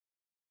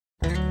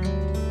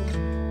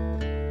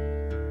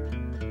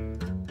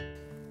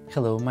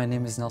Hello, my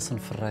name is Nelson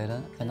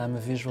Ferreira and I'm a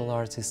visual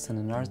artist and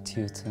an art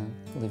tutor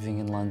living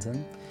in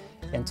London,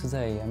 and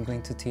today I'm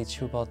going to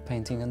teach you about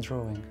painting and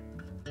drawing.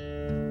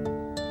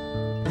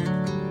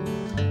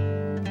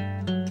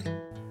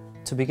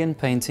 To begin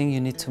painting, you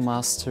need to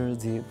master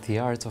the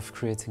art of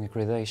creating a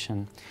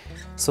gradation.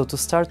 So to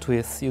start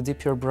with, you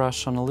dip your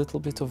brush on a little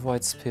bit of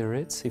white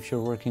spirit if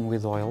you're working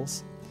with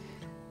oils.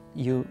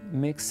 You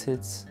mix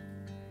it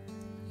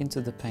into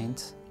the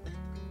paint.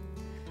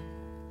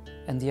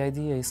 And the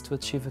idea is to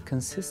achieve a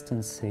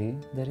consistency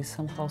that is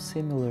somehow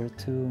similar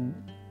to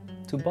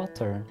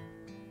butter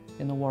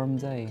in a warm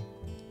day.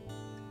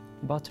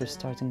 Butter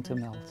starting to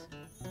melt.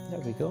 There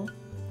we go.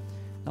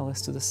 Now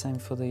let's do the same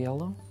for the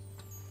yellow.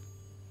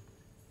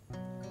 A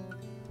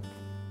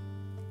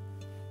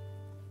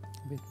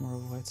bit more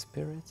of white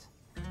spirit.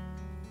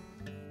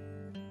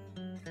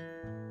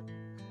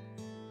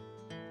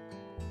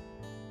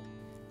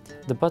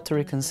 The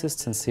buttery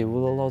consistency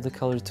will allow the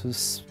color to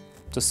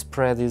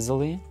spread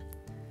easily,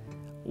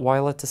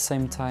 while at the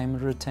same time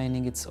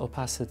retaining its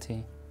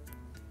opacity.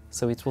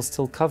 So it will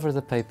still cover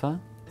the paper,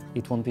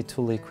 it won't be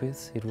too liquid,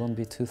 it won't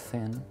be too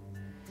thin,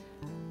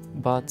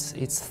 but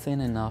it's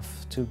thin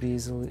enough to be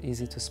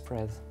easy to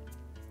spread.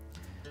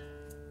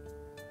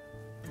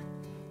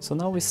 So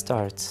now we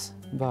start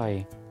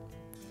by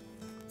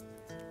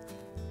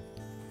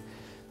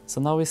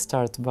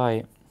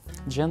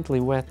gently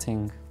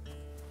wetting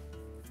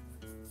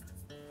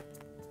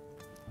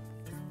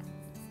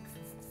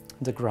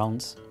the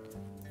ground.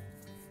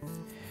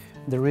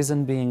 The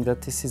reason being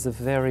that this is a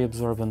very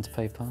absorbent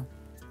paper.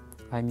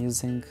 I'm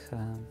using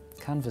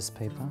canvas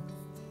paper.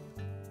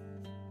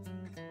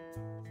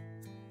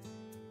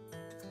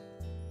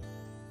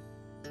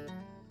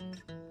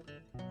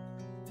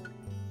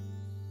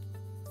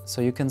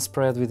 So you can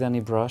spread with any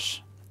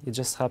brush. It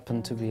just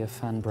happened to be a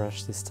fan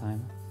brush this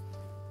time.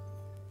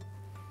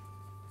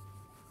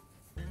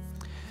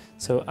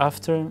 So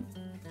after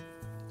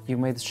you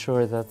made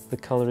sure that the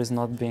color is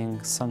not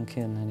being sunk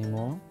in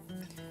anymore,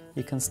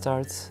 you can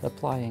start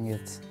applying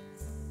it.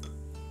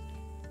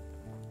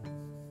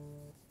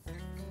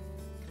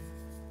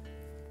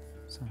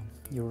 So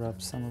you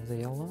rub some of the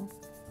yellow.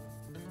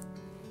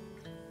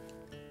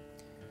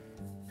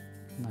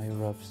 Now you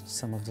rub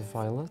some of the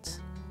violet.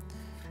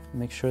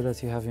 Make sure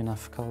that you have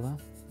enough color.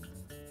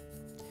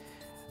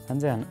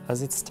 And then,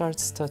 as it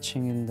starts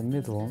touching in the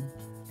middle,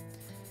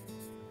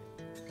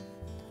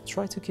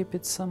 try to keep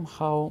it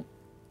somehow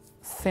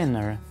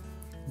thinner.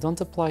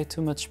 Don't apply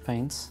too much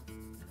paint.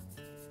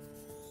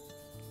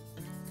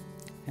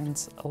 And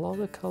allow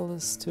the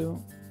colors to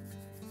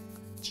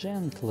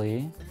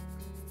gently,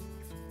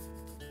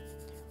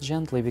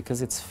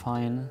 because it's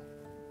fine,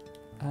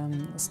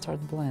 start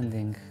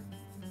blending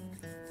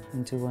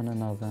into one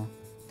another.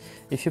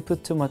 If you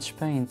put too much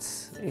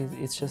paint,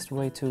 it's just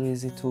way too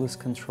easy to lose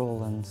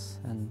control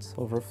and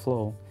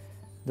overflow.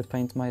 The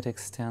paint might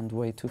extend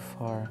way too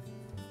far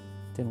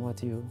than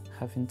what you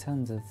have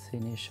intended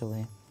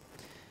initially.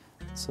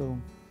 So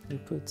you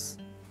put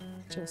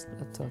just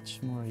a touch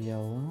more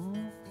yellow,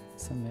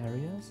 some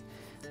areas.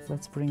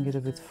 Let's bring it a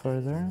bit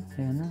further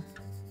in.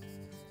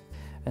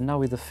 And now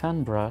with the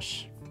fan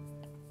brush,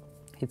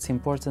 it's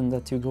important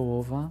that you go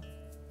over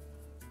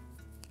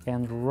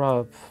and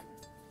rub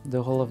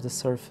the whole of the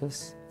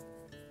surface.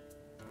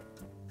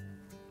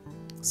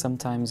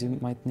 Sometimes you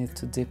might need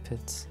to dip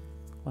it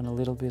on a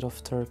little bit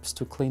of terps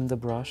to clean the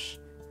brush.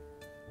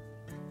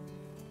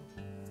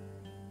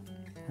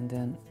 And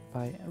then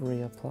by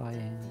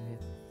reapplying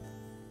it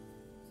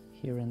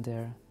here and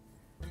there,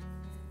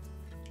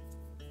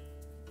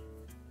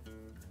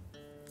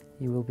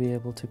 you will be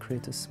able to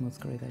create a smooth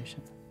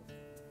gradation.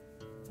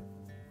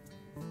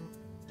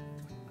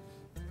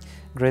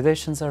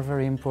 Gradations are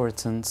very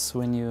important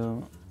when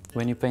you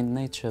paint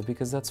nature,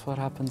 because that's what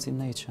happens in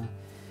nature.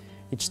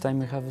 Each time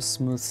you have a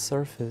smooth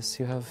surface,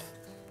 you have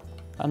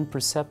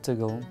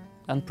imperceptible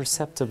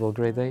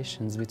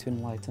gradations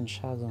between light and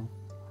shadow.